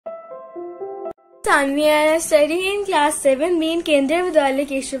Tanvi and I study in class 7B in Kendriya Vidyalaya,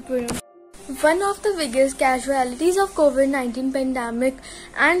 Keshav, Puram. One of the biggest casualties of COVID-19 pandemic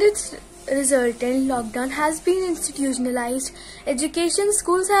and its resultant lockdown has been institutionalized education.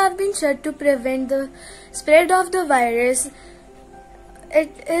 Schools have been shut to prevent the spread of the virus.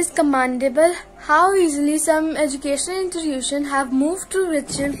 It is commendable how easily some educational institutions have moved to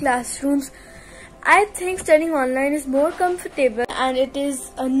virtual classrooms. I think studying online is more comfortable and it is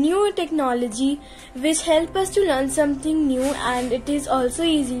a new technology which helps us to learn something new, and it is also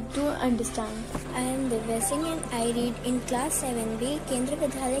easy to understand. I am Divya and I read in class 7B Kendriya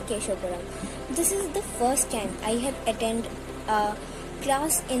Vidyalaya, Keshav. This is the first time I have attended a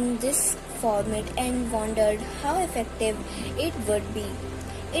class in this format and wondered how effective it would be.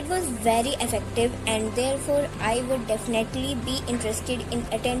 It was very effective and therefore I would definitely be interested in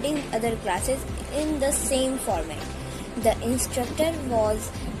attending other classes in the same format. The instructor was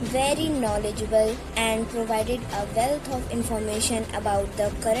very knowledgeable and provided a wealth of information about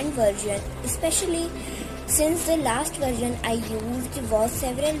the current version, especially since the last version I used was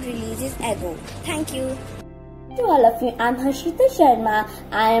several releases ago. Thank you. To all of you, I am Harshita Sharma.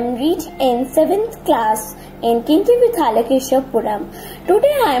 I am reading in 7th class in Kendriya Vidyalaya, Keshav, Puram.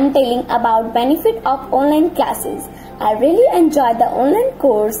 Today I am telling about benefit of online classes. I really enjoyed the online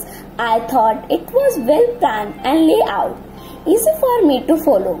course. I thought it was well planned and laid out, easy for me to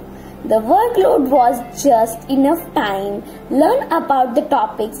follow. The workload was just enough time, learn about the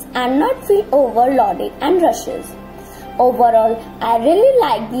topics and not feel overloaded and rushes. Overall, I really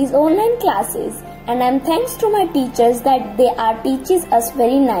like these online classes, and I'm thanks to my teachers that they are teaching us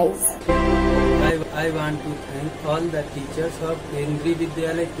very nice. I want to thank all the teachers of Kendriya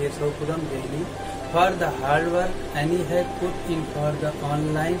Vidyalaya, Keshav, Puram, Delhi for the hard work and have put in for the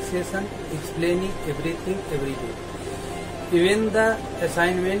online session explaining everything every day. Even the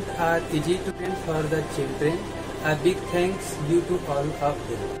assignments are easy to do for the children. A big thanks due to all of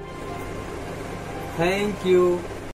them. Thank you.